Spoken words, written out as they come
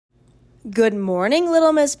Good morning,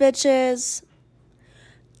 little Miss Bitches.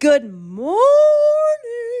 Good morning,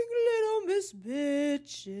 little Miss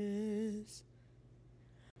Bitches.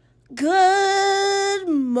 Good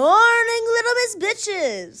morning, little Miss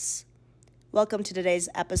Bitches. Welcome to today's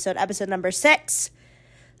episode number 6.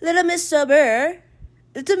 Little Miss Sober.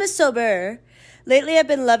 Lately, I've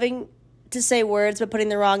been loving to say words but putting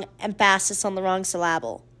the wrong emphasis on the wrong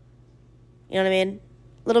syllable. You know what I mean?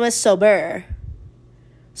 Little Miss Sober.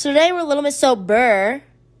 So today we're Little Miss Sober,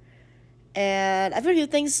 and I've got a few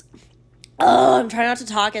things. I'm trying not to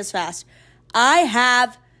talk as fast. I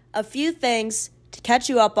have a few things to catch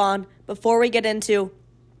you up on before we get into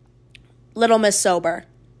Little Miss Sober.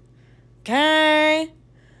 Okay?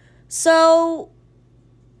 So,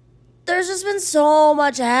 there's just been so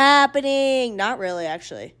much happening. Not really,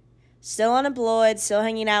 actually. Still unemployed, still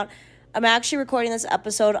hanging out. I'm actually recording this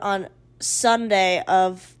episode on Sunday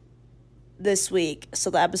of this week, so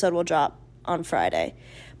the episode will drop on Friday.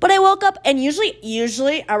 But I woke up, and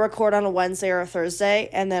usually I record on a Wednesday or a Thursday,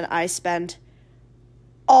 and then I spend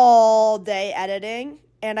all day editing,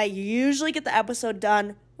 and I usually get the episode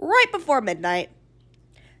done right before midnight,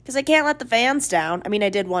 because I can't let the fans down. I mean, I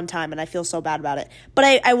did one time, and I feel so bad about it, but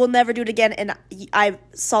I will never do it again, and I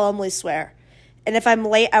solemnly swear. And if I'm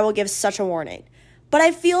late, I will give such a warning. But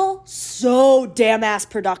I feel so damn ass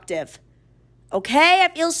productive. Okay, I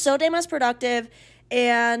feel so damn ass productive,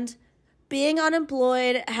 and being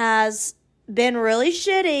unemployed has been really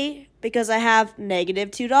shitty because I have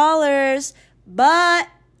negative $2, but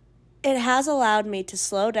it has allowed me to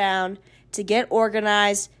slow down, to get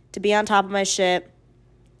organized, to be on top of my shit,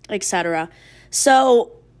 etc.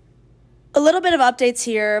 So, a little bit of updates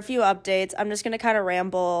here, a few updates. I'm just going to kind of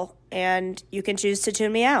ramble, and you can choose to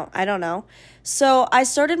tune me out. I don't know. So, I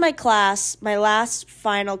started my last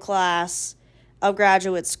final class of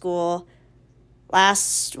graduate school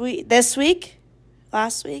last week.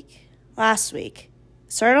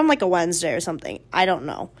 Started on like a Wednesday or something. I don't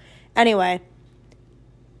know. Anyway,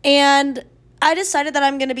 and I decided that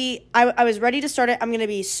I'm going to be, I was ready to start it. I'm going to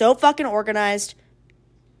be so fucking organized,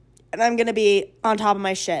 and I'm going to be on top of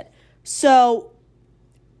my shit. So,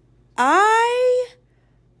 I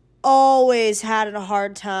always had a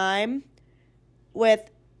hard time with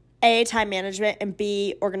A, time management, and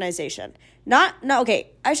B, organization.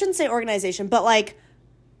 Okay, I shouldn't say organization, but, like,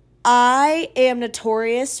 I am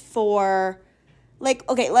notorious for, like,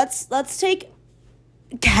 okay, let's take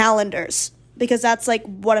calendars, because that's, like,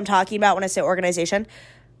 what I'm talking about when I say organization.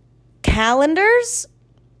 Calendars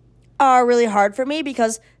are really hard for me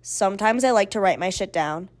because sometimes I like to write my shit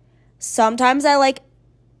down. Sometimes I like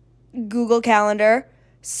Google Calendar.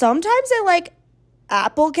 Sometimes I like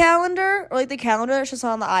Apple Calendar, or like the calendar that's just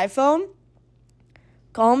on the iPhone.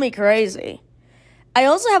 Call me crazy. I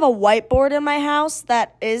also have a whiteboard in my house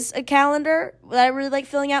that is a calendar that I really like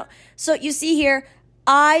filling out. So you see here,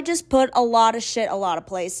 I just put a lot of shit a lot of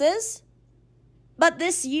places. But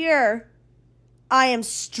this year, I am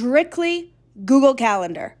strictly Google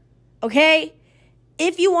Calendar. Okay?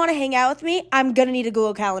 If you want to hang out with me, I'm going to need a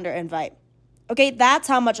Google Calendar invite. Okay? That's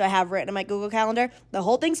how much I have written in my Google Calendar. The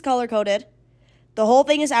whole thing's color-coded. The whole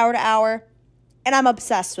thing is hour to hour. And I'm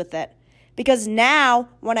obsessed with it. Because now,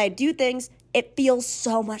 when I do things, it feels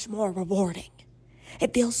so much more rewarding. And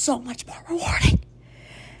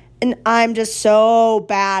I'm just so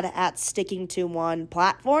bad at sticking to one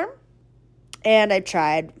platform. And I've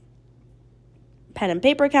tried pen and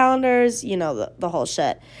paper calendars, the whole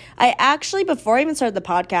shit. I actually, before I even started the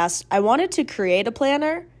podcast, I wanted to create a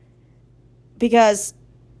planner because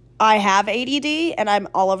I have ADD and I'm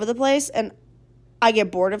all over the place and I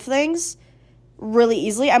get bored of things really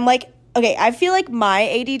easily. I'm like, okay, I feel like my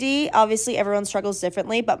ADD, obviously everyone struggles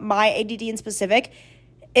differently, but my ADD in specific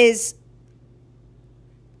is,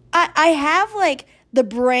 I have like the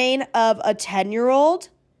brain of a 10-year-old,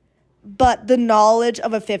 but the knowledge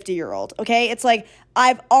of a 50-year-old, okay? It's like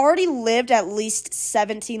I've already lived at least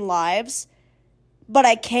 17 lives, but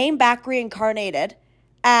I came back reincarnated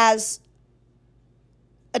as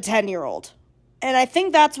a 10-year-old. And I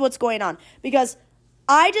think that's what's going on because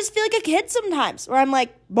I just feel like a kid sometimes where I'm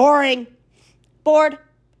like, bored.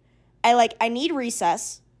 I need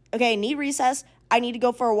recess. Okay, I need recess. I need to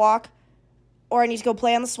go for a walk, or I need to go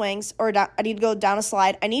play on the swings, or I need to go down a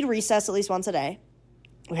slide. I need recess at least once a day.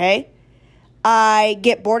 Okay? I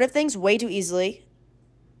get bored of things way too easily.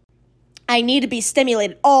 I need to be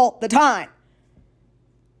stimulated all the time.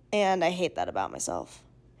 And I hate that about myself.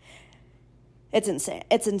 It's insane.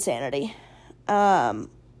 It's insanity.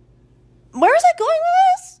 Where is I going with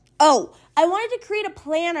this? Oh, I wanted to create a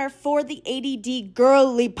planner for the ADD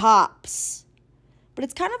girly pops. But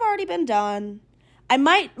it's kind of already been done. I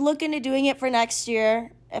might look into doing it for next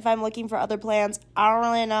year if I'm looking for other plans. I don't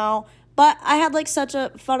really know. But I had, like, such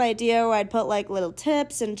a fun idea where I'd put, like, little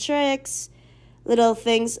tips and tricks, little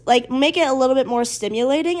things, like, make it a little bit more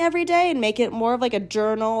stimulating every day and make it more of, like, a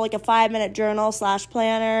journal, like a 5-minute journal /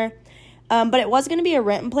 planner. But it was going to be a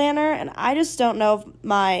written planner, and I just don't know if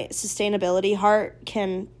my sustainability heart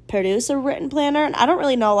can produce a written planner. And I don't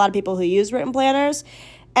really know a lot of people who use written planners.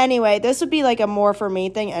 Anyway, this would be, like, a more for me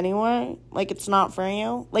thing anyway. Like, it's not for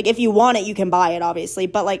you. Like, if you want it, you can buy it, obviously.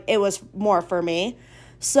 But, like, it was more for me.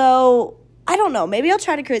 So, I don't know. Maybe I'll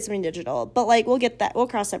try to create something digital. But, like, we'll get that. We'll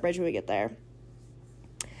cross that bridge when we get there.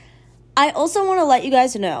 I also want to let you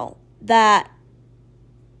guys know that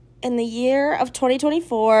in the year of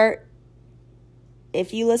 2024,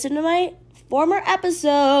 if you listen to my former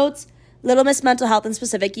episodes, Little Miss Mental Health in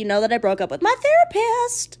specific, you know that I broke up with my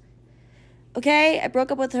therapist. Okay? I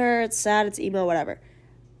broke up with her. It's sad. It's emo, whatever.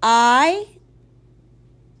 I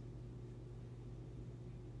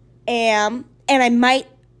am, and I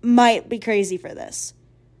might be crazy for this,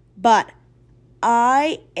 but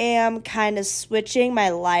I am kind of switching my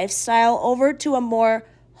lifestyle over to a more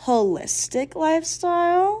holistic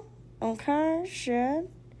lifestyle. Okay, shit.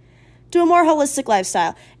 To a more holistic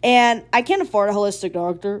lifestyle. And I can't afford a holistic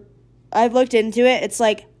doctor. I've looked into it. It's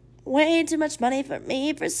like way too much money for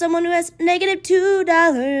me for someone who has negative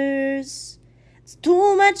 $2. It's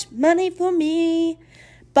too much money for me.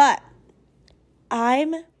 But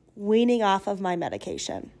I'm weaning off of my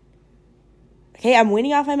medication. Okay, I'm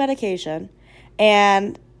weaning off my medication.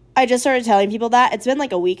 And I just started telling people that. It's been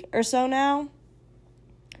like a week or so now.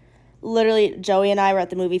 Literally, Joey and I were at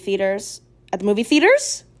the movie theaters. At the movie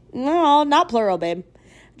theaters? No, not plural, babe.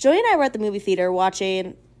 Joey and I were at the movie theater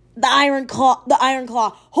watching The Iron Claw. The Iron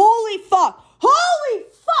Claw. Holy fuck! Holy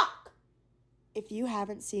fuck! If you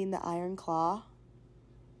haven't seen The Iron Claw,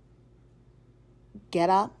 get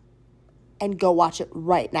up and go watch it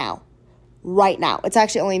right now. Right now. It's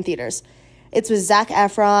actually only in theaters. It's with Zac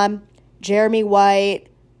Efron, Jeremy White,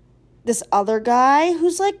 this other guy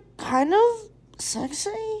who's, like, kind of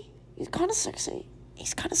sexy. He's kind of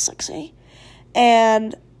sexy.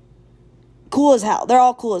 And cool as hell. They're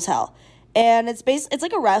all cool as hell. And it's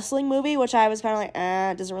like a wrestling movie, which I was kind of like,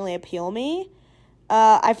 it doesn't really appeal me.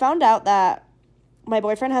 I found out that my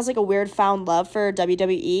boyfriend has, like, a weird found love for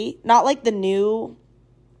WWE. Not, like, the new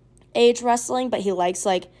age wrestling, but he likes,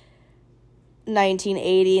 like,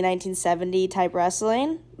 1980, 1970 type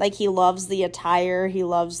wrestling. Like, he loves the attire. He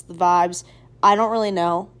loves the vibes. I don't really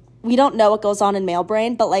know. We don't know what goes on in male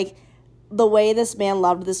brain, but, like, the way this man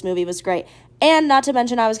loved this movie was great. And not to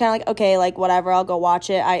mention, I was kind of like, okay, like, whatever, I'll go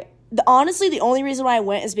watch it. Honestly, the only reason why I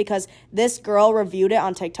went is because this girl reviewed it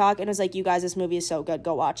on TikTok and was like, you guys, this movie is so good,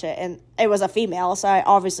 go watch it. And it was a female, so I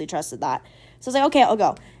obviously trusted that. So I was like, okay, I'll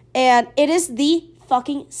go. And it is the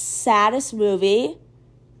fucking saddest movie.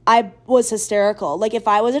 I was hysterical. Like, if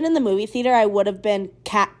I wasn't in the movie theater, I would have been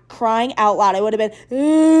crying out loud. I would have been,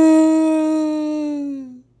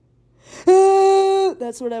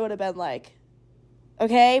 that's what I would have been like.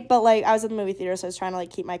 Okay? But, like, I was in the movie theater, so I was trying to, like,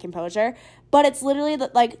 keep my composure. But it's literally,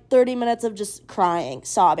 like, 30 minutes of just crying,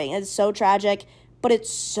 sobbing. It's so tragic, but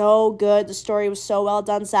it's so good. The story was so well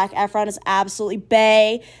done. Zac Efron is absolutely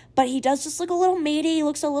bae. But he does just look a little meaty. He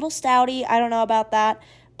looks a little stouty. I don't know about that.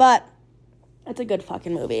 But it's a good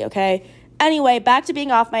fucking movie, okay? Anyway, back to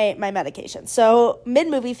being off my medication. So,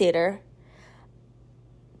 mid-movie theater,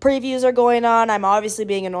 previews are going on. I'm obviously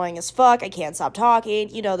being annoying as fuck. I can't stop talking.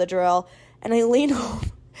 You know the drill. And I lean over,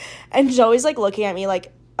 and Joey's, like, looking at me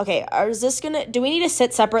like, okay, do we need to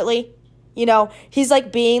sit separately? You know, he's,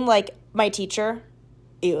 like, being, like, my teacher.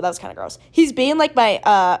 Ew, that was kind of gross. He's being, like,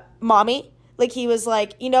 my mommy. Like, he was,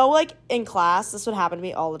 like, you know, like, in class, this would happen to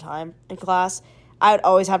me all the time in class. I would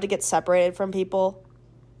always have to get separated from people.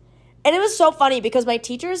 And it was so funny because my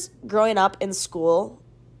teachers growing up in school,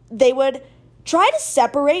 they would try to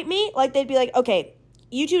separate me. Like, they'd be like, okay,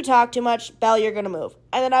 you two talk too much. Belle, you're going to move.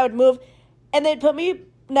 And then I would move, and they'd put me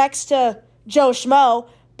next to Joe Schmo.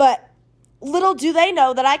 But little do they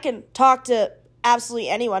know that I can talk to absolutely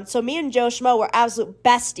anyone. So me and Joe Schmo were absolute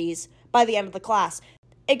besties by the end of the class.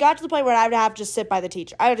 It got to the point where I would have to just sit by the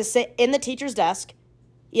teacher. I would just sit in the teacher's desk.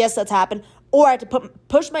 Yes, that's happened. Or I had to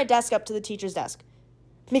push my desk up to the teacher's desk.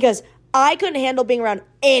 Because I couldn't handle being around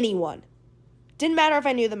anyone. Didn't matter if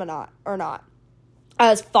I knew them or not. I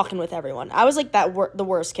was fucking with everyone. I was like the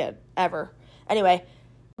worst kid ever. Anyway,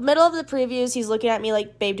 middle of the previews, he's looking at me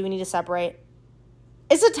like, babe, do we need to separate?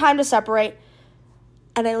 Is it time to separate?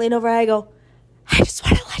 And I lean over and I go, I just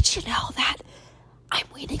want to let you know that I'm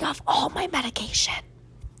weaning off all my medication.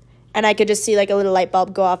 And I could just see like a little light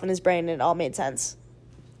bulb go off in his brain and it all made sense.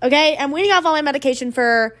 Okay? I'm weaning off all my medication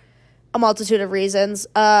for a multitude of reasons.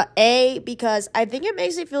 Because I think it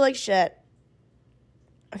makes me feel like shit.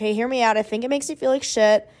 Okay, hear me out. I think it makes me feel like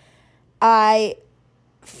shit. I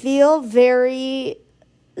feel very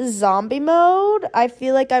zombie mode. I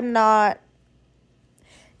feel like I'm not...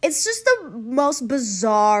 It's just the most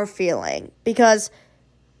bizarre feeling because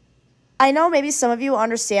I know maybe some of you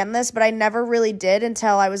understand this, but I never really did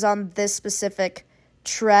until I was on this specific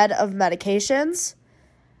tread of medications.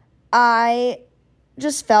 I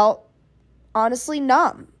just felt honestly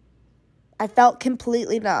numb. I felt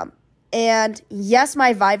completely numb. And yes,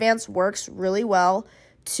 my Vyvanse works really well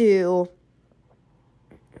to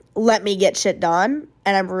let me get shit done,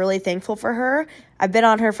 and I'm really thankful for her. I've been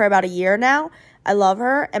on her for about a year now. I love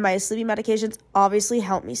her, and my sleeping medications obviously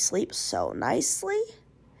help me sleep so nicely.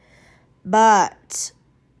 But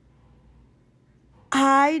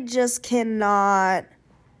I just cannot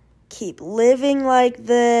keep living like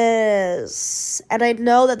this. And I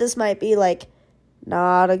know that this might be, like,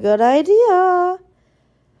 not a good idea.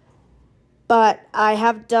 But I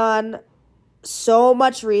have done so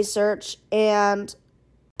much research and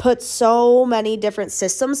put so many different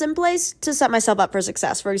systems in place to set myself up for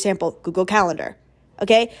success. For example, Google Calendar.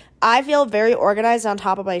 Okay? I feel very organized on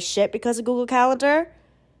top of my shit because of Google Calendar.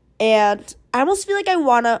 And I almost feel like I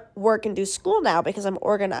want to work and do school now because I'm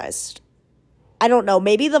organized. I don't know.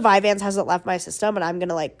 Maybe the Vyvanse hasn't left my system and I'm going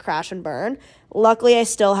to like crash and burn. Luckily, I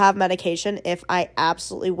still have medication. If I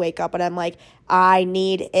absolutely wake up and I'm like, I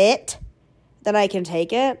need it, then I can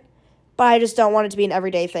take it. But I just don't want it to be an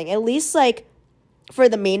everyday thing. At least like for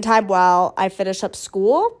the meantime, while I finish up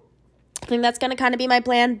school, I think that's going to kind of be my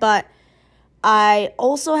plan. But I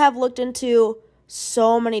also have looked into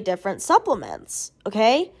so many different supplements,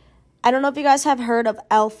 okay? I don't know if you guys have heard of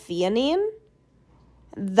L-theanine.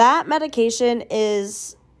 That medication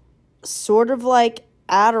is sort of like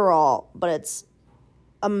Adderall, but it's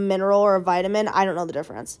a mineral or a vitamin. I don't know the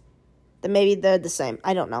difference. Then maybe they're the same.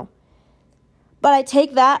 I don't know. But I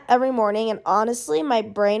take that every morning, and honestly, my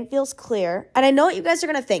brain feels clear. And I know what you guys are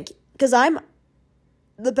going to think, because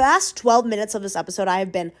the past 12 minutes of this episode, I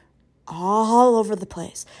have been all over the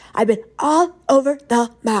place. I've been all over the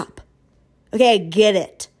map. Okay, I get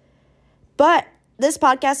it. But this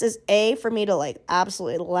podcast is A, for me to like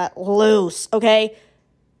absolutely let loose, okay?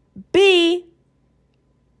 B,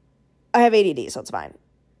 I have ADD, so it's fine.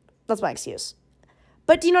 That's my excuse.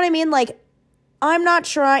 But do you know what I mean? Like, I'm not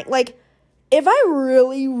trying, like, if I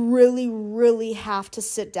really, really, really have to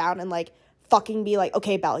sit down and, like, fucking be like,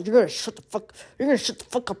 okay, Belle, you're gonna shut the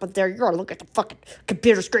fuck up there. You're gonna look at the fucking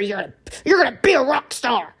computer screen. You're gonna be a rock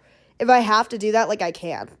star. If I have to do that, like, I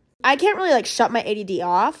can. I can't really, like, shut my ADD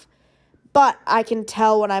off, but I can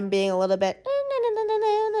tell when I'm being a little bit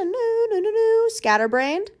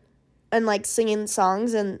scatterbrained and, like, singing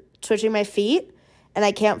songs and twitching my feet, and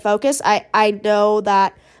I can't focus. I know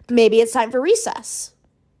that maybe it's time for recess.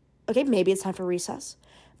 Okay, maybe it's time for recess.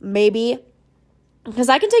 Maybe, because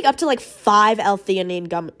I can take up to like 5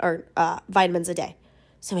 L-theanine vitamins a day.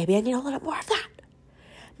 So maybe I need a little more of that.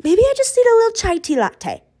 Maybe I just need a little chai tea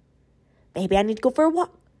latte. Maybe I need to go for a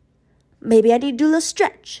walk. Maybe I need to do a little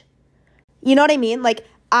stretch. You know what I mean? Like,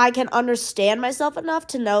 I can understand myself enough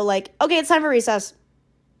to know, like, okay, it's time for recess.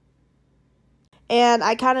 And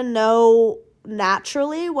I kind of know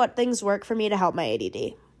naturally what things work for me to help my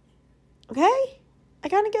ADD. Okay? I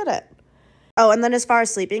kind of get it. Oh, and then as far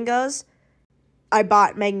as sleeping goes, I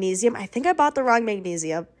bought magnesium. I think I bought the wrong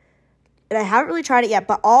magnesium. And I haven't really tried it yet.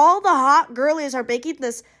 But all the hot girlies are making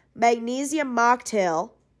this magnesium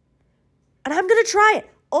mocktail. And I'm going to try it.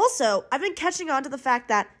 Also, I've been catching on to the fact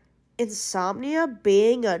that insomnia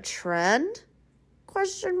being a trend?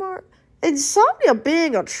 Question mark. Insomnia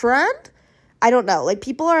being a trend? I don't know. Like,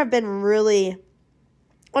 people have been really...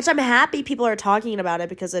 Which I'm happy people are talking about it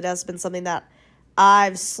because it has been something that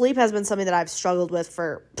sleep has been something that I've struggled with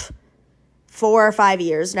for 4 or 5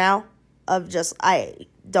 years now. Of just,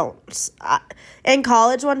 in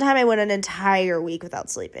college one time I went an entire week without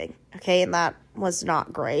sleeping. Okay, and that was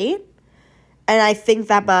not great. And I think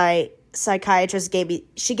that my psychiatrist gave me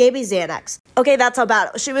Xanax. Okay, that's how bad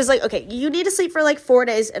it was. She was like, okay, you need to sleep for like 4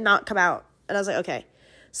 days and not come out. And I was like, okay.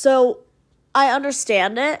 So I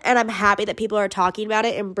understand it, and I'm happy that people are talking about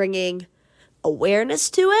it and bringing awareness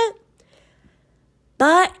to it.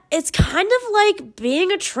 But it's kind of like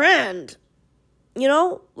being a trend, you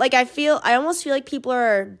know? Like, I almost feel like people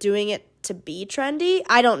are doing it to be trendy.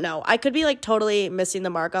 I don't know. I could be, like, totally missing the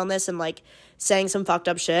mark on this and, like, saying some fucked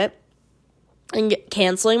up shit and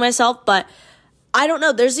canceling myself. But I don't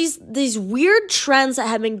know. There's these weird trends that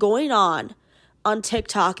have been going on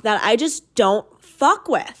TikTok that I just don't fuck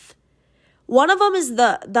with. One of them is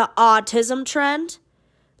the autism trend.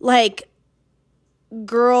 Like,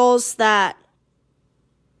 girls that...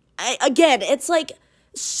 Again, it's, like,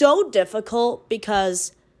 so difficult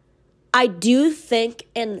because I do think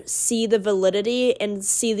and see the validity and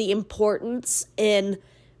see the importance in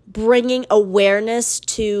bringing awareness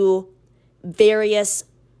to various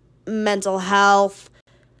mental health,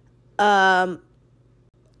 kind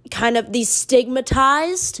of these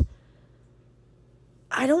stigmatized,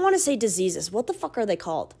 I don't want to say diseases. What the fuck are they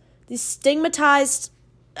called? These stigmatized,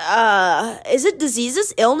 is it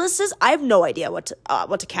diseases, illnesses? I have no idea what to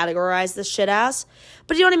categorize this shit as.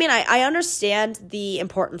 But you know what I mean? I understand the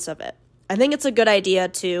importance of it. I think it's a good idea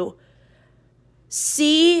to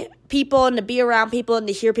see people and to be around people and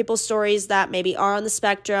to hear people's stories that maybe are on the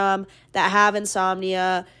spectrum, that have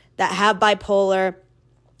insomnia, that have bipolar.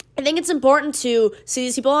 I think it's important to see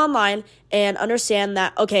these people online and understand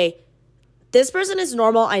that, okay, this person is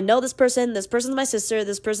normal. I know this person's my sister,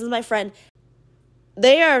 this person's my friend.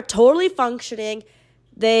 They are totally functioning.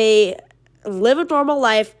 They live a normal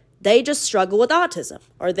life. They just struggle with autism,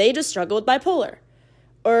 or they just struggle with bipolar,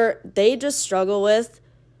 or they just struggle with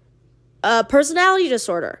personality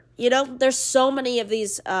disorder. You know, there's so many of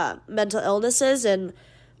these mental illnesses, and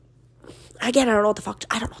again, I don't know what the fuck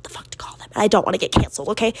to call them. I don't want to get canceled,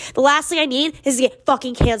 okay? The last thing I need is to get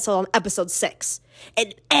fucking canceled on episode 6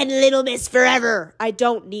 and end Little Miss forever. I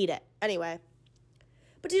don't need it. Anyway.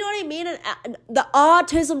 But do you know what I mean? And the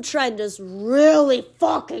autism trend just really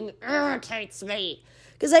fucking irritates me.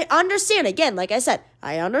 Because I understand, again, like I said,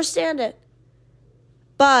 I understand it.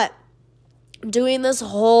 But doing this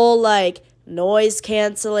whole, like, noise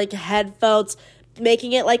canceling headphones,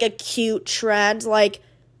 making it, like, a cute trend, like,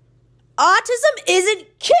 autism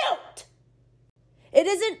isn't cute. It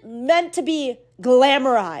isn't meant to be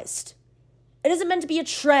glamorized. It isn't meant to be a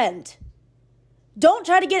trend. Don't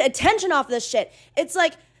try to get attention off this shit. It's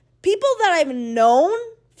like people that I've known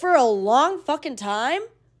for a long fucking time,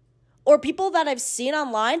 or people that I've seen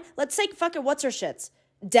online. Let's take fucking what's her shits,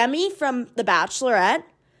 Demi from The Bachelorette.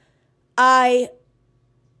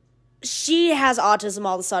 She has autism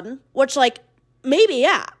all of a sudden, which, like, maybe,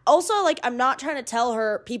 yeah. Also, like, I'm not trying to tell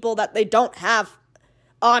her people that they don't have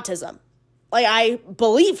autism. Like, I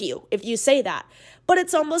believe you if you say that. But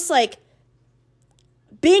it's almost like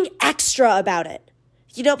being extra about it.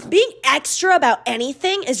 You know, being extra about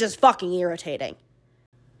anything is just fucking irritating.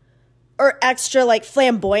 Or extra, like,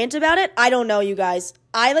 flamboyant about it. I don't know, you guys.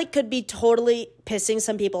 I, like, could be totally pissing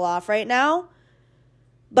some people off right now.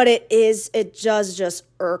 But it does just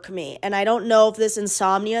irk me. And I don't know if this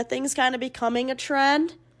insomnia thing's kind of becoming a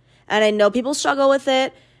trend. And I know people struggle with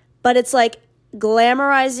it. But it's like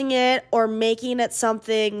glamorizing it or making it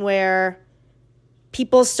something where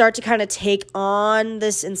people start to kind of take on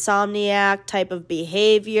this insomniac type of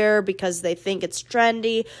behavior because they think it's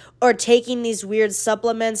trendy, or taking these weird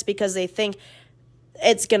supplements because they think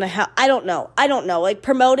it's going to help. I don't know. Like,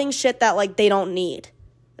 promoting shit that, like, they don't need,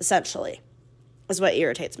 essentially, is what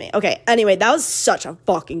irritates me. Okay, anyway, that was such a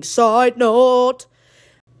fucking side note.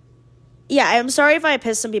 Yeah, I'm sorry if I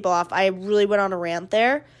pissed some people off. I really went on a rant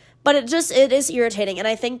there. But it is irritating. And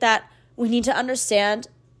I think that we need to understand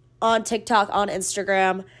on TikTok, on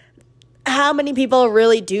Instagram, how many people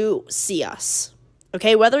really do see us.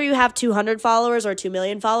 Okay, whether you have 200 followers or 2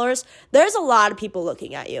 million followers, there's a lot of people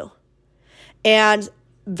looking at you. And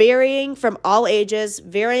varying from all ages,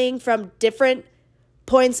 varying from different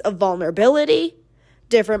points of vulnerability,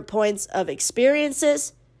 different points of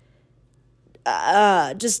experiences,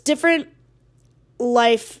 just different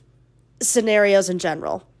life scenarios in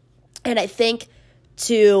general. And I think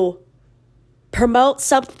to promote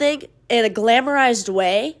something in a glamorized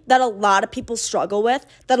way that a lot of people struggle with,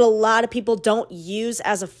 that a lot of people don't use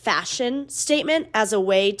as a fashion statement, as a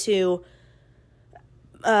way to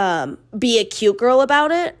be a cute girl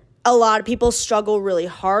about it, a lot of people struggle really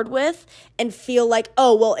hard with and feel like,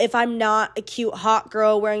 oh, well, if I'm not a cute hot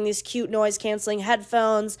girl wearing these cute noise-canceling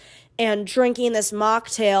headphones and drinking this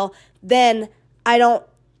mocktail, then I don't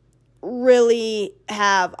really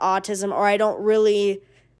have autism, or I don't really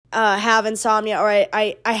have insomnia, or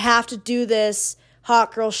I have to do this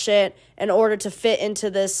hot girl shit in order to fit into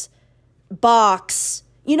this box.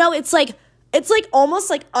 You know, it's like almost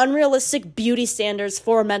like unrealistic beauty standards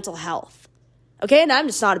for mental health. Okay, and I'm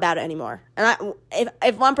just not about it anymore. And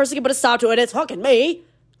if one person can put a stop to it, it's fucking me.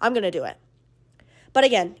 I'm gonna do it. But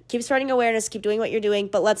again, keep spreading awareness, keep doing what you're doing,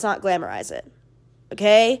 but let's not glamorize it.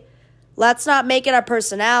 Okay? Let's not make it our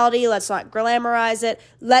personality. Let's not glamorize it.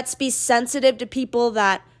 Let's be sensitive to people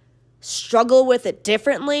that struggle with it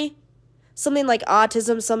differently. something like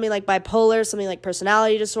autism, something like bipolar, something like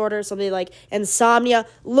personality disorder, something like insomnia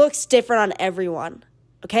looks different on everyone.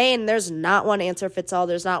 Okay? And there's not one answer fits all.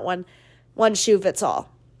 There's not one shoe fits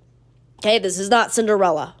all. Okay? This is not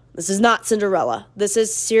Cinderella. This is not Cinderella. This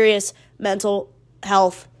is serious mental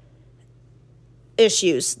health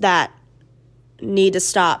issues that need to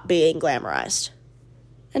stop being glamorized.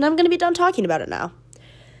 And I'm going to be done talking about it now.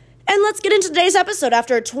 And let's get into today's episode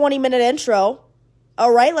after a 20-minute intro.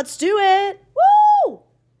 All right, let's do it. Woo!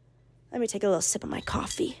 Let me take a little sip of my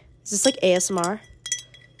coffee. Is this like ASMR?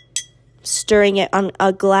 Stirring it on in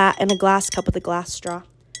a glass cup with a glass straw.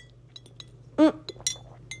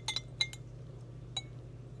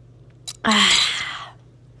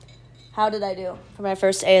 How did I do for my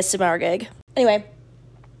first ASMR gig? Anyway,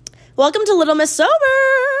 welcome to Little Miss Sober.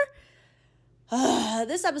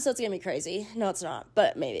 This episode's gonna be crazy. No, it's not,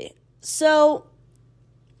 but maybe. So,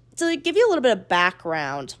 to give you a little bit of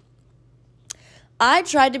background, I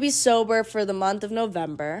tried to be sober for the month of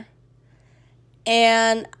November,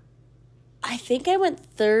 and I think I went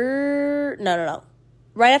No.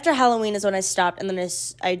 Right after Halloween is when I stopped, and then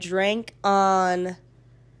I drank on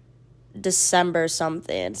December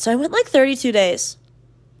something. So I went like 32 days,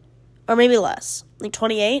 or maybe less, like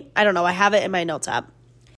 28. I don't know. I have it in my notes app.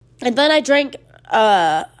 And then I drank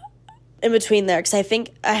in between there because I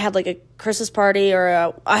think I had like a Christmas party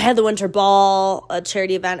or I had the winter ball, a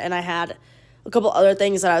charity event, and I had a couple other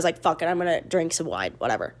things that I was like, fuck it, I'm going to drink some wine,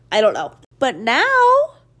 whatever. I don't know. But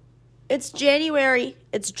now it's January.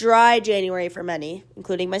 It's dry January for many,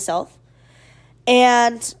 including myself.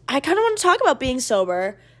 And I kind of want to talk about being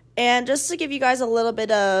sober. And just to give you guys a little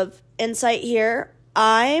bit of insight here,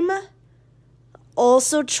 I'm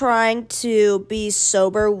also trying to be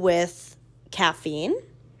sober with caffeine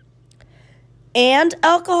and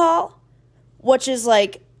alcohol, which is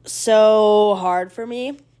like so hard for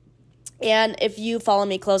me. And if you follow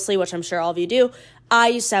me closely, which I'm sure all of you do, I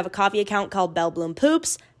used to have a coffee account called Belle Bloom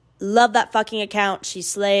Poops. Love that fucking account. She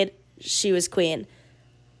slayed. She was queen.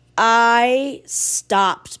 I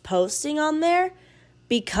stopped posting on there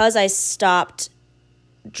because I stopped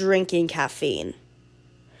drinking caffeine.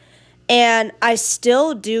 And I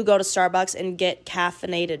still do go to Starbucks and get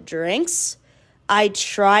caffeinated drinks. I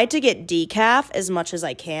try to get decaf as much as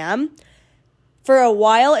I can. For a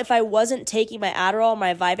while, if I wasn't taking my Adderall or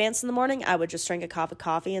my Vyvanse in the morning, I would just drink a cup of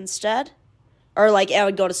coffee instead. Or like I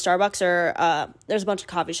would go to Starbucks or there's a bunch of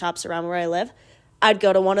coffee shops around where I live. I'd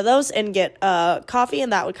go to one of those and get coffee,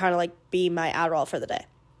 and that would kind of like be my Adderall for the day.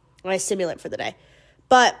 My stimulant for the day.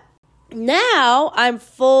 But now I'm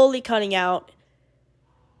fully cutting out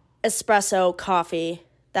espresso, coffee,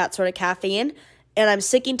 that sort of caffeine, and I'm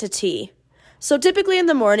sticking to tea. So typically in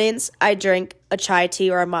the mornings, I drink a chai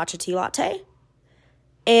tea or a matcha tea latte,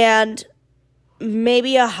 and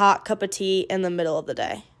maybe a hot cup of tea in the middle of the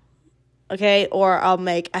day, okay? Or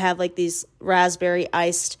I have like these raspberry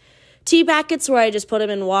iced tea packets where I just put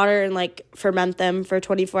them in water and like ferment them for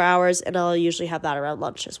 24 hours, and I'll usually have that around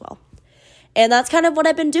lunch as well. And that's kind of what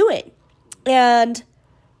I've been doing. And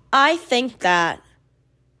I think that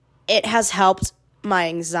it has helped my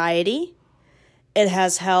anxiety. It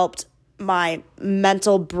has helped my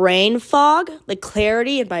mental brain fog, the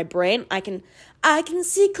clarity in my brain. I can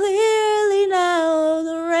see clearly now,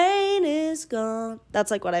 the rain is gone.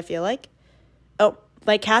 That's like what I feel like. Oh,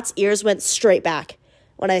 my cat's ears went straight back.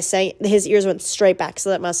 When I sang, his ears went straight back, so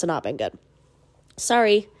that must have not been good.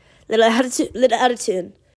 Sorry, little out of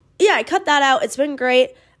tune. Yeah, I cut that out. It's been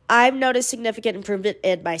great. I've noticed significant improvement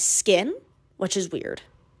in my skin, which is weird.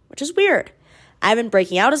 I haven't been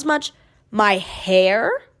breaking out as much. My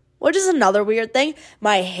hair, which is another weird thing.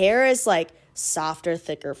 My hair is like softer,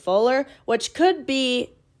 thicker, fuller, which could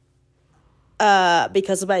be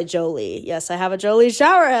because of my Jolie. Yes, I have a Jolie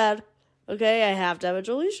shower head. Okay, I have to have a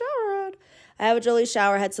Jolie shower head. I have a Jolie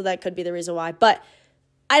shower head, so that could be the reason why. But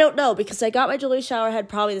I don't know, because I got my Jolie shower head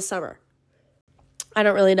probably this summer. I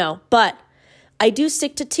don't really know, but I do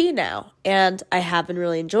stick to tea now, and I have been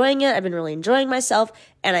really enjoying it. I've been really enjoying myself,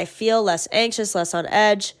 and I feel less anxious, less on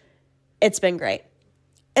edge. It's been great.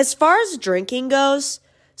 As far as drinking goes,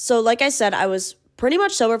 so like I said, I was pretty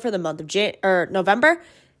much sober for the month of November.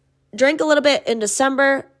 Drank a little bit in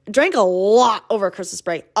December. Drank a lot over Christmas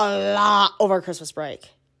break. A lot.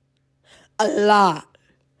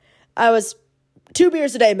 I was 2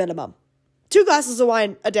 beers a day minimum. 2 glasses of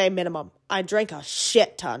wine a day minimum. I drank a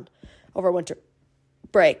shit ton over winter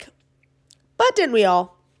break. But didn't we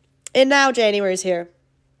all? And now January's here.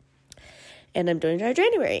 And I'm doing dry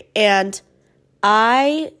January. And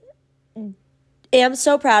I am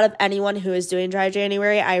so proud of anyone who is doing dry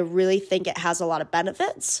January. I really think it has a lot of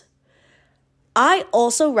benefits. I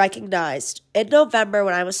also recognized in November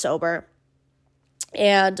when I was sober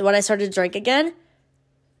and when I started to drink again,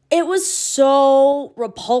 it was so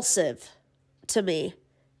repulsive to me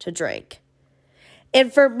to drink.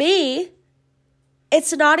 And for me,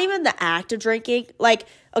 it's not even the act of drinking. Like,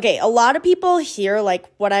 okay, a lot of people hear, like,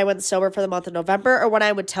 when I went sober for the month of November, or when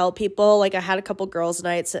I would tell people, like, I had a couple girls'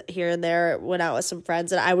 nights here and there, went out with some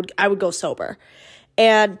friends, and I would go sober.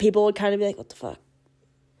 And people would kind of be like, what the fuck?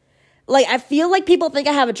 Like, I feel like people think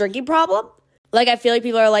I have a drinking problem. Like, I feel like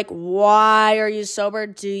people are like, why are you sober?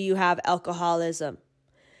 Do you have alcoholism?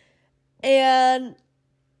 And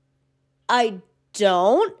I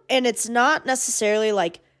don't. And it's not necessarily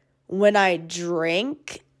like when I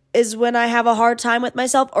drink is when I have a hard time with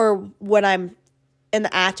myself, or when I'm in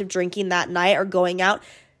the act of drinking that night or going out.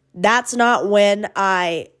 That's not when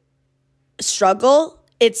I struggle.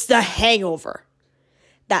 It's the hangover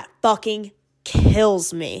that fucking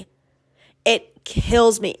kills me. It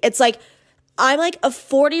kills me. It's like I'm like a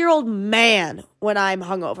 40-year-old man when I'm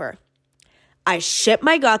hungover. I shit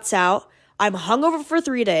my guts out. I'm hungover for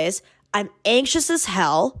 3 days. I'm anxious as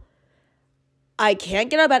hell. I can't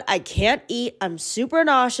get out of bed. I can't eat. I'm super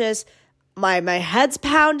nauseous. My head's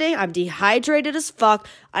pounding. I'm dehydrated as fuck.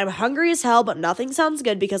 I'm hungry as hell, but nothing sounds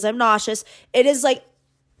good because I'm nauseous. It is like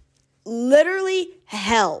literally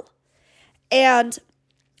hell. And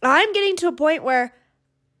I'm getting to a point where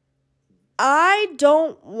I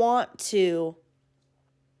don't want to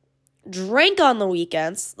drink on the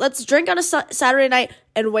weekends. Let's drink on a Saturday night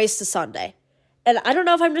and waste a Sunday. And I don't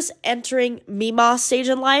know if I'm just entering Mima stage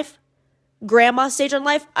in life, grandma stage in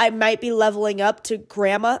life. I might be leveling up to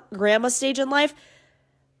grandma stage in life.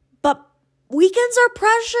 But weekends are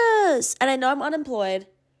precious. And I know I'm unemployed,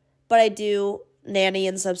 but I do nanny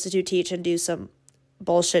and substitute teach and do some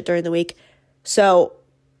bullshit during the week. So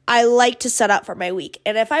I like to set up for my week.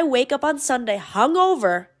 And if I wake up on Sunday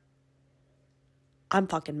hungover, I'm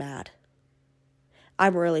fucking mad.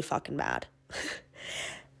 I'm really fucking mad.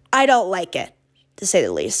 I don't like it, to say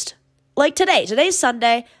the least. Like today. Today's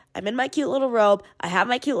Sunday. I'm in my cute little robe. I have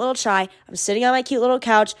my cute little chai. I'm sitting on my cute little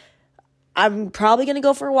couch. I'm probably going to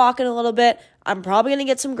go for a walk in a little bit. I'm probably going to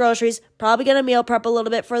get some groceries. Probably going to meal prep a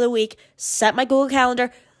little bit for the week. Set my Google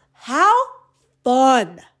Calendar. How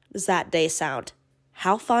fun does that day sound?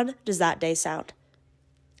 How fun does that day sound?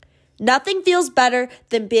 Nothing feels better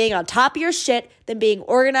than being on top of your shit, than being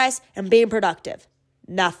organized and being productive.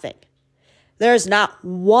 Nothing. There's not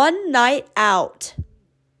one night out.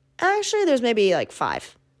 Actually, there's maybe like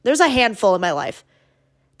 5. There's a handful in my life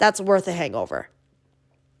that's worth a hangover.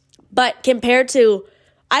 But compared to,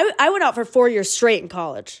 I went out for 4 years straight in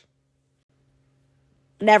college.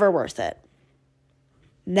 Never worth it.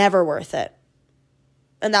 Never worth it.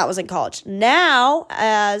 And that was in college. Now,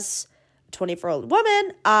 as a 24-year-old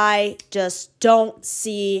woman, I just don't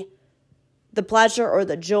see the pleasure or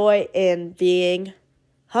the joy in being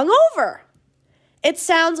hungover. It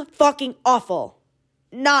sounds fucking awful.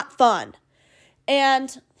 Not fun.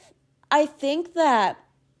 And I think that,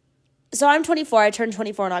 so I'm 24. I turned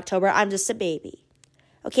 24 in October. I'm just a baby.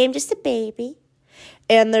 Okay, I'm just a baby.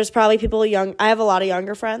 And there's probably people young. I have a lot of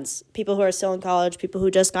younger friends, people who are still in college, people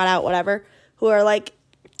who just got out, whatever, who are like,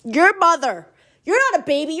 you're mother. You're not a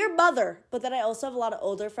baby, you're mother. But then I also have a lot of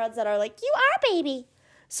older friends that are like, you are a baby.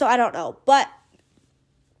 So I don't know. But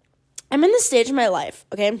I'm in this stage of my life,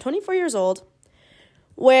 okay? I'm 24 years old,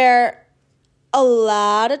 where a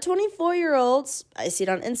lot of 24-year-olds, I see it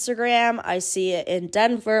on Instagram, I see it in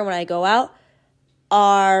Denver when I go out,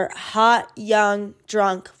 are hot, young,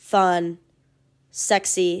 drunk, fun,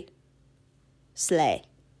 sexy, slay.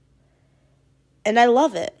 And I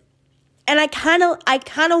love it. And I kind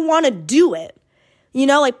of want to do it. You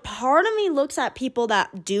know, like part of me looks at people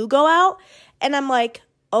that do go out and I'm like,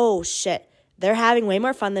 oh shit, they're having way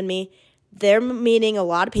more fun than me. They're meeting a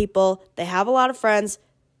lot of people. They have a lot of friends.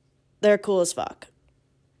 They're cool as fuck.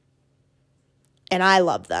 And I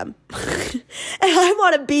love them. And I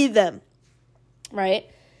want to be them. Right?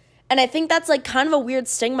 And I think that's like kind of a weird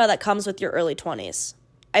stigma that comes with your early 20s.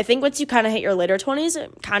 I think once you kind of hit your later 20s,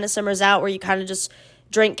 it kind of simmers out where you kind of just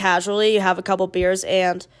drink casually, you have a couple beers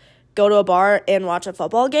and go to a bar and watch a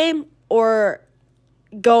football game, or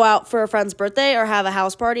go out for a friend's birthday or have a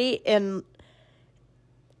house party and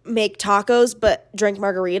make tacos but drink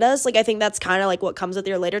margaritas. Like I think that's kind of like what comes with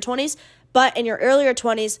your later 20s. But in your earlier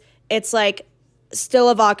 20s, it's like still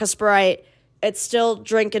a vodka Sprite. It's still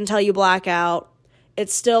drink until you black out.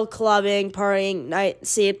 It's still clubbing, partying, night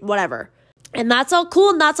scene, whatever. And that's all cool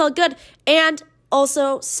and that's all good. And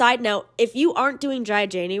also, side note, if you aren't doing dry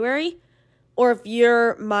January, or if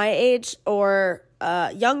you're my age or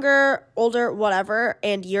younger, older, whatever,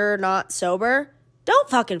 and you're not sober, don't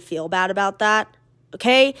fucking feel bad about that,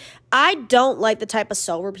 okay? I don't like the type of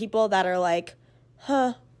sober people that are like,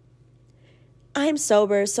 I'm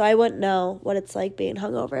sober, so I wouldn't know what it's like being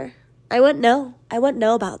hungover. I wouldn't know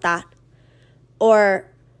about that.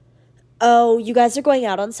 Or, oh, you guys are going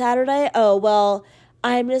out on Saturday? Oh, well,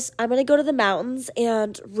 I'm going to go to the mountains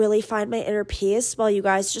and really find my inner peace while you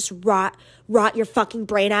guys just rot your fucking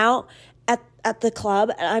brain out at the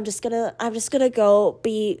club. And I'm just going to go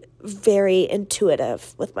be very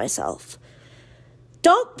intuitive with myself.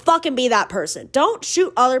 Don't fucking be that person. Don't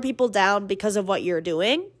shoot other people down because of what you're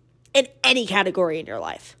doing in any category in your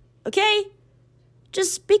life. Okay?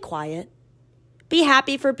 Just be quiet. Be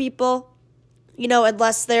happy for people.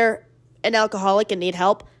 Unless they're an alcoholic and need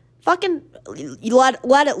help. Fucking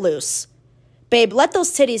let it loose. Babe, let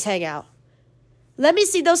those titties hang out. Let me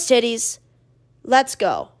see those titties. Let's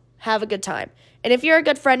go. Have a good time. And if you're a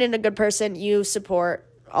good friend and a good person, you support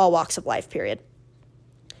all walks of life, period.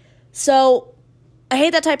 So, I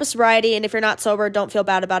hate that type of sobriety, and if you're not sober, don't feel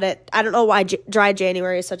bad about it. I don't know why dry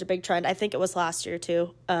January is such a big trend. I think it was last year,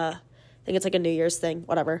 too. I think it's like a New Year's thing,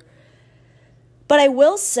 whatever. But I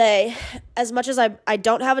will say, as much as I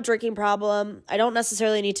don't have a drinking problem, I don't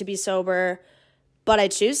necessarily need to be sober, but I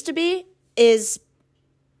choose to be,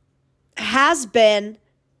 has been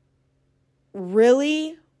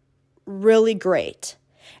really, really great.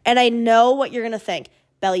 And I know what you're going to think.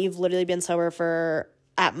 Belle, you've literally been sober for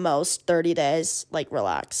at most 30 days. Like,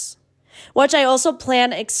 relax. Which I also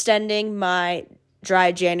plan extending my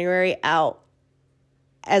dry January out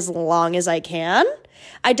as long as I can.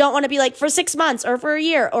 I don't want to be like for 6 months or for a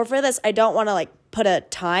year or for this. I don't want to like put a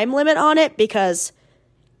time limit on it because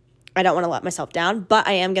I don't want to let myself down, but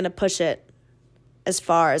I am going to push it as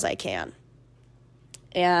far as I can.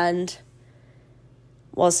 And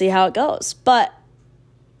we'll see how it goes. But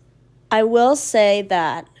I will say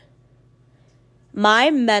that my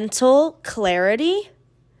mental clarity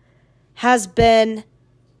has been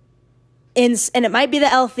and it might be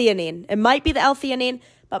the L-theanine.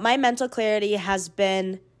 But my mental clarity has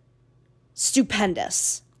been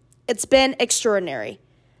stupendous. It's been extraordinary.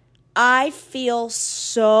 I feel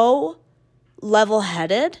so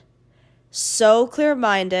level-headed, so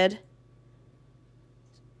clear-minded,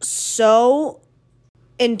 so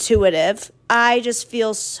intuitive. I just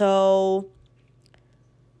feel so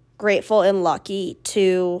grateful and lucky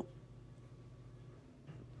to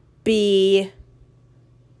be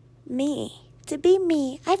me. To be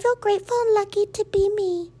me. I feel grateful and lucky to be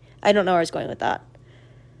me. I don't know where I was going with that.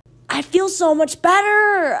 I feel so much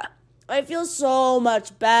better.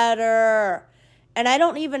 And I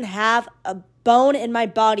don't even have a bone in my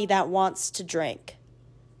body that wants to drink,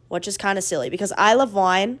 which is kind of silly because I love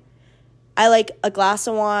wine. I like a glass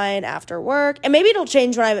of wine after work. And maybe it'll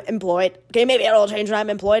change when I'm employed. Okay, maybe it'll change when I'm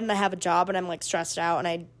employed and I have a job and I'm like stressed out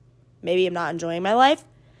and maybe I'm not enjoying my life.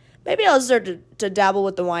 Maybe I'll start to dabble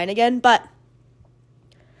with the wine again, but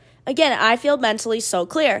again, I feel mentally so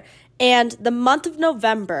clear. And the month of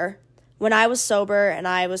November, when I was sober and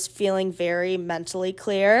I was feeling very mentally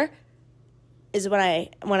clear, is when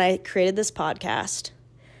I created this podcast.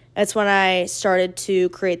 It's when I started to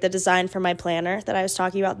create the design for my planner that I was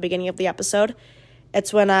talking about at the beginning of the episode.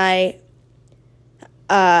 It's when I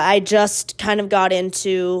just kind of got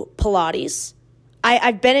into Pilates.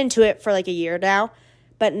 I've been into it for like a year now,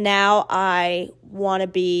 but now I want to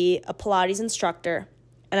be a Pilates instructor.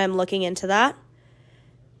 And I'm looking into that.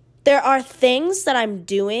 There are things that I'm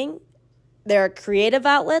doing. There are creative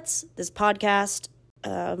outlets, this podcast,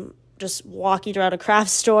 just walking around a craft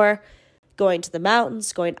store, going to the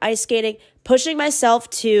mountains, going ice skating, pushing myself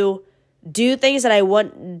to do things that I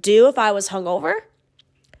wouldn't do if I was hungover.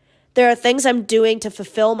 There are things I'm doing to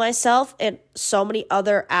fulfill myself in so many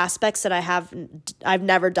other aspects that I've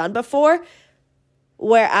never done before,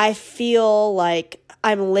 where I feel like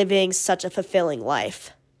I'm living such a fulfilling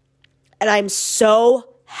life. And I'm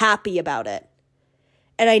so happy about it.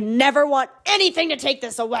 And I never want anything to take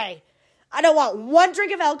this away. I don't want one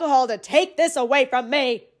drink of alcohol to take this away from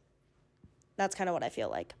me. That's kind of what I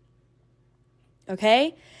feel like.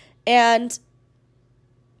 Okay? And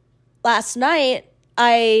last night,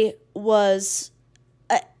 I was...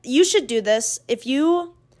 you should do this.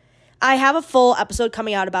 I have a full episode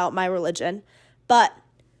coming out about my religion. But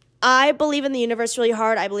I believe in the universe really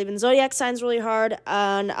hard. I believe in zodiac signs really hard.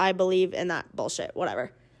 And I believe in that bullshit.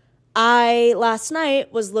 Whatever. I, last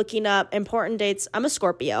night, was looking up important dates. I'm a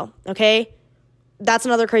Scorpio, okay? That's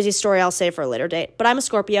another crazy story I'll say for a later date. But I'm a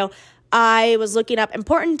Scorpio. I was looking up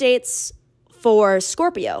important dates for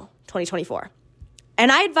Scorpio 2024.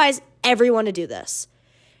 And I advise everyone to do this.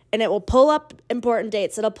 And it will pull up important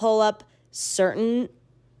dates. It'll pull up certain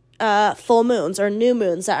full moons or new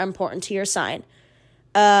moons that are important to your sign.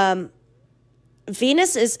 Pluto's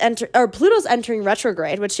entering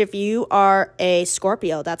retrograde, which if you are a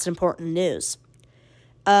Scorpio, that's important news.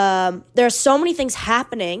 There are so many things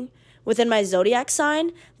happening within my zodiac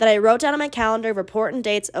sign that I wrote down on my calendar of important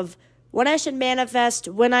dates of when I should manifest,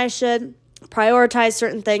 when I should prioritize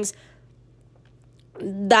certain things,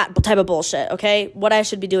 that type of bullshit, okay? What I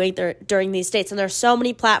should be doing during these dates. And there's so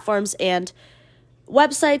many platforms and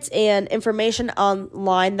websites and information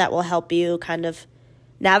online that will help you kind of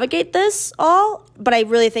navigate this all. But I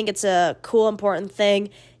really think it's a cool, important thing.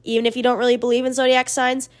 Even if you don't really believe in zodiac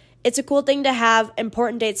signs, it's a cool thing to have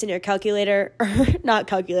important dates in your calculator, or not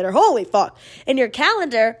calculator, holy fuck. In your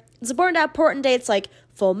calendar, it's important to have important dates like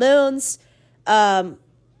full moons,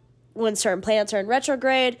 when certain planets are in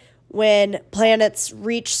retrograde, when planets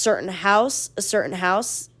reach a certain house,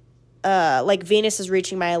 like Venus is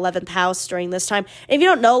reaching my 11th house during this time. And if you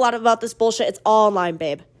don't know a lot about this bullshit, it's all online,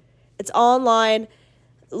 babe. It's all online.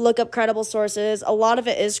 Look up credible sources. A lot of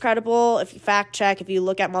it is credible. If you fact check, if you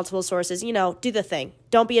look at multiple sources, do the thing.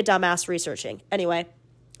 Don't be a dumbass researching. Anyway,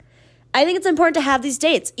 I think it's important to have these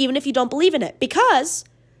dates, even if you don't believe in it, because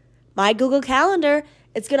my Google Calendar,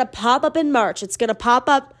 it's going to pop up in March. It's going to pop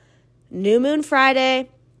up New Moon Friday,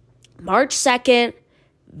 March 2nd,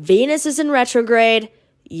 Venus is in retrograde,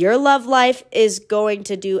 your love life is going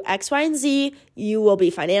to do X, Y, and Z, you will be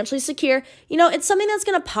financially secure. It's something that's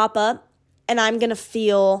going to pop up, and I'm going to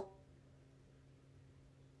feel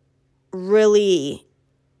really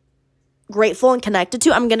grateful and connected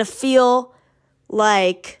to. I'm going to feel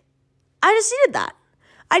like I just needed that.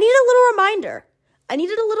 I needed a little reminder. I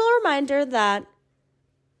needed a little reminder that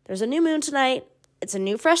there's a new moon tonight. It's a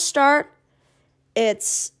new, fresh start.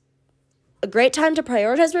 It's a great time to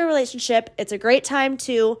prioritize my relationship. It's a great time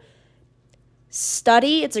to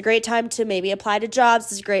study. It's a great time to maybe apply to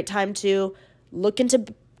jobs. It's a great time to look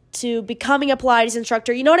into becoming a Pilates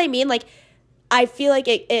instructor. You know what I mean? Like, I feel like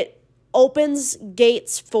it opens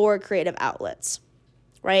gates for creative outlets,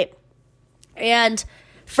 right? And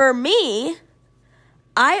for me,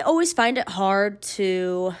 I always find it hard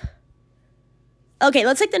to... Okay,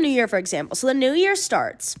 let's take the new year, for example. So the new year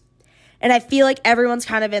starts, and I feel like everyone's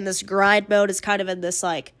kind of in this grind mode. It's kind of in this,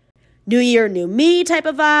 like, new year, new me type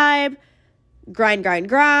of vibe. Grind, grind,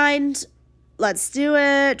 grind. Let's do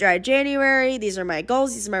it. Dry January. These are my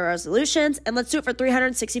goals. These are my resolutions. And let's do it for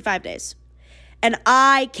 365 days. And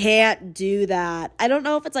I can't do that. I don't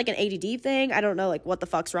know if it's like an ADD thing. I don't know, like, what the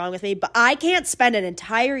fuck's wrong with me. But I can't spend an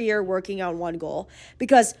entire year working on one goal.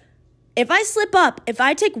 Because if I slip up, if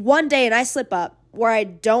I take one day and I slip up, where I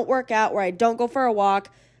don't work out, where I don't go for a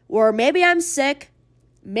walk, or maybe I'm sick,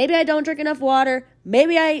 maybe I don't drink enough water,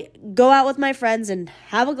 maybe I go out with my friends and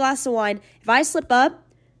have a glass of wine. If I slip up,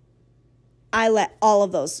 I let all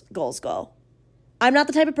of those goals go. I'm not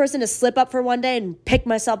the type of person to slip up for one day and pick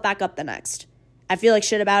myself back up the next. I feel like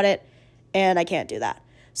shit about it, and I can't do that.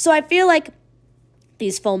 So I feel like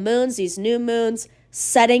these full moons, these new moons,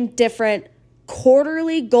 setting different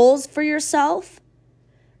quarterly goals for yourself,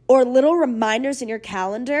 or little reminders in your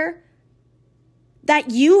calendar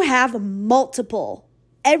that you have multiple.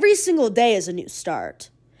 Every single day is a new start.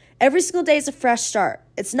 Every single day is a fresh start.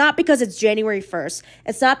 It's not because it's January 1st.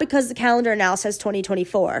 It's not because the calendar now says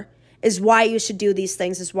 2024 is why you should do these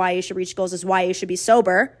things, is why you should reach goals, is why you should be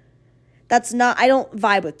sober. I don't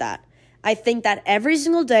vibe with that. I think that every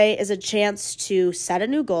single day is a chance to set a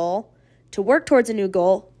new goal, to work towards a new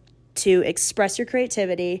goal, to express your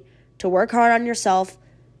creativity, to work hard on yourself.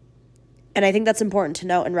 And I think that's important to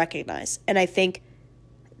know and recognize. And I think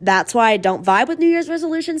that's why I don't vibe with New Year's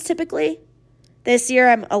resolutions typically. This year,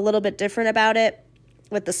 I'm a little bit different about it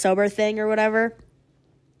with the sober thing or whatever.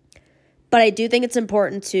 But I do think it's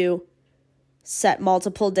important to set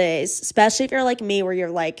multiple days, especially if you're like me, where you're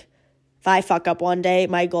like, if I fuck up one day,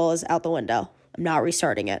 my goal is out the window. I'm not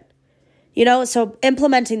restarting it. So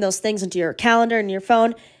implementing those things into your calendar and your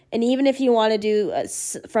phone. And even if you want to do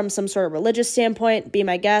from some sort of religious standpoint, be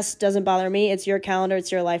my guest, doesn't bother me. It's your calendar,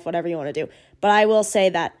 it's your life, whatever you want to do. But I will say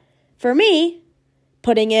that for me,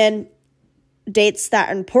 putting in dates that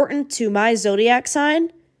are important to my zodiac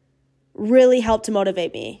sign really helped to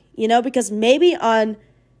motivate me. Because maybe on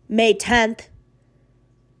May 10th,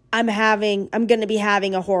 I'm going to be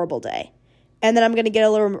having a horrible day. And then I'm going to get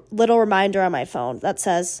a little reminder on my phone that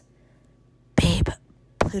says, babe,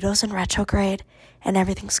 Pluto's in retrograde and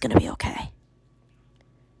everything's going to be okay.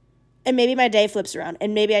 And maybe my day flips around,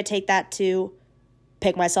 and maybe I take that to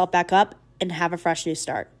pick myself back up and have a fresh new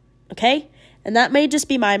start. Okay? And that may just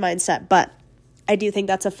be my mindset, but I do think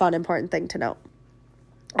that's a fun, important thing to note.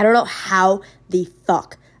 I don't know how the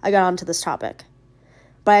fuck I got onto this topic,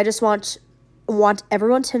 but I just want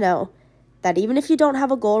everyone to know that even if you don't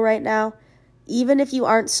have a goal right now, even if you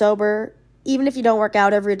aren't sober, even if you don't work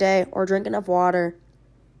out every day or drink enough water,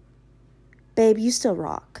 babe, you still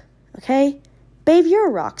rock, okay? Babe, you're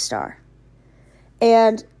a rock star.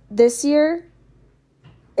 And this year,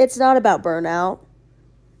 it's not about burnout.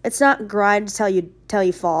 It's not grind till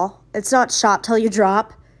you fall. It's not shop till you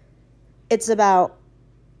drop. It's about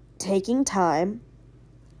taking time,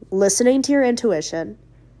 listening to your intuition,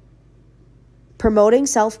 promoting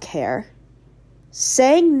self-care,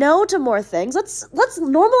 saying no to more things. Let's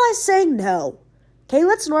normalize saying no. Okay,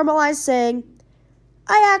 let's normalize saying,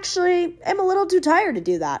 I actually am a little too tired to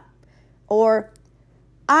do that. Or,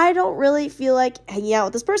 I don't really feel like hanging out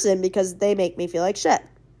with this person because they make me feel like shit.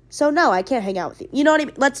 So no, I can't hang out with you. You know what I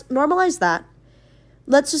mean? Let's normalize that.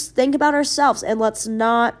 Let's just think about ourselves and let's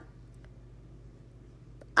not...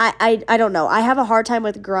 I don't know. I have a hard time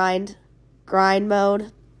with grind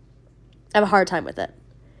mode. I have a hard time with it.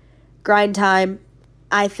 Grind time,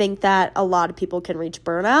 I think that a lot of people can reach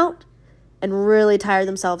burnout and really tire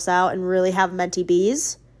themselves out and really have mentee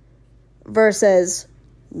bees versus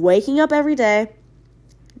waking up every day,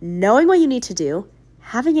 knowing what you need to do,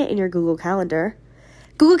 having it in your Google Calendar.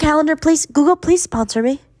 Google Calendar, please sponsor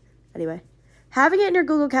me. Anyway, having it in your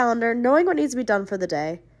Google Calendar, knowing what needs to be done for the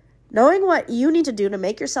day, knowing what you need to do to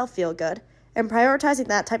make yourself feel good, and prioritizing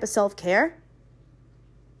that type of self-care,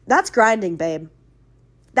 that's grinding, babe.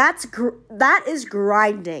 That is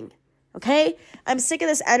grinding, okay? I'm sick of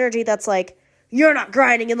this energy that's like, you're not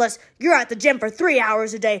grinding unless you're at the gym for 3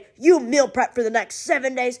 hours a day, you meal prep for the next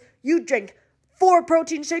 7 days, you drink 4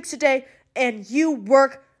 protein shakes a day, and you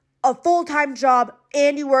work a full-time job,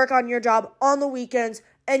 and you work on your job on the weekends,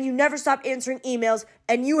 and you never stop answering emails,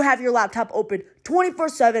 and you have your laptop open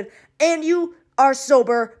 24/7, and you are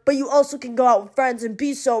sober, but you also can go out with friends and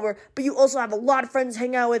be sober, but you also have a lot of friends to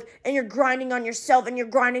hang out with, and you're grinding on yourself, and you're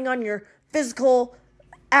grinding on your physical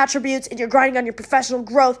attributes, and you're grinding on your professional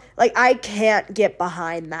growth. Like, I can't get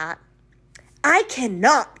behind that. I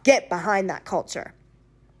cannot get behind that culture.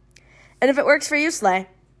 And if it works for you, slay.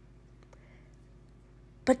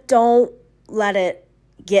 But don't let it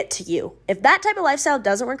get to you. If that type of lifestyle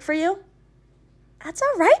doesn't work for you, that's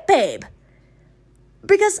all right, babe.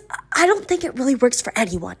 Because I don't think it really works for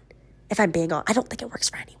anyone. If I'm being honest, I don't think it works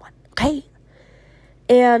for anyone, okay?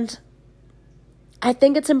 And I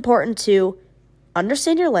think it's important to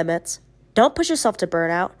understand your limits, don't push yourself to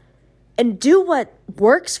burnout, and do what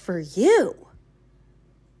works for you.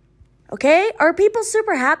 Okay? Are people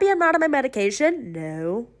super happy I'm not on my medication?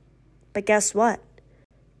 No. But guess what?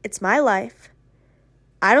 It's my life.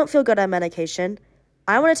 I don't feel good on medication.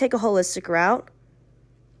 I want to take a holistic route.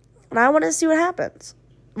 And I want to see what happens.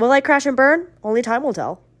 Will I crash and burn? Only time will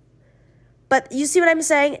tell. But you see what I'm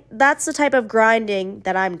saying? That's the type of grinding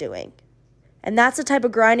that I'm doing. And that's the type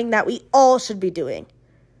of grinding that we all should be doing.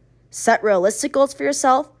 Set realistic goals for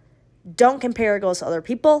yourself. Don't compare your goals to other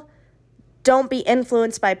people. Don't be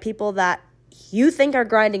influenced by people that you think are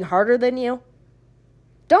grinding harder than you.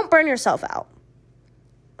 Don't burn yourself out.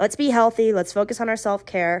 Let's be healthy. Let's focus on our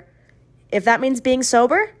self-care. If that means being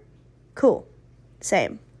sober, cool.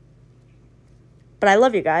 Same. But I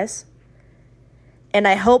love you guys. And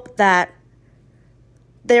I hope that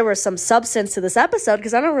there was some substance to this episode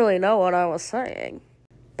because I don't really know what I was saying.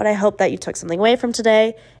 But I hope that you took something away from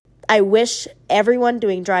today. I wish everyone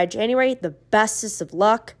doing Dry January the bestest of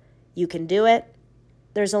luck. You can do it.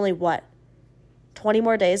 There's only, 20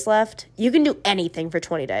 more days left? You can do anything for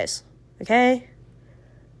 20 days. Okay?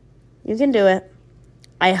 You can do it.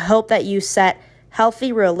 I hope that you set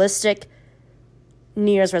healthy, realistic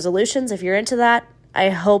New Year's resolutions if you're into that. I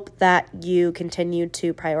hope that you continue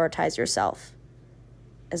to prioritize yourself,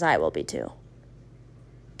 as I will be too.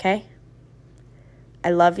 Okay?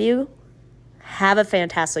 I love you. Have a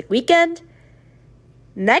fantastic weekend.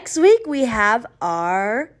 Next week, we have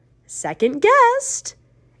our second guest,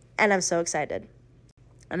 and I'm so excited.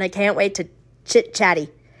 And I can't wait to chitty-chatty.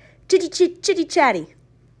 Chitty-chatty.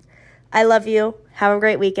 I love you. Have a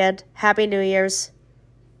great weekend. Happy New Year's.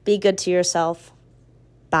 Be good to yourself.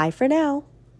 Bye for now.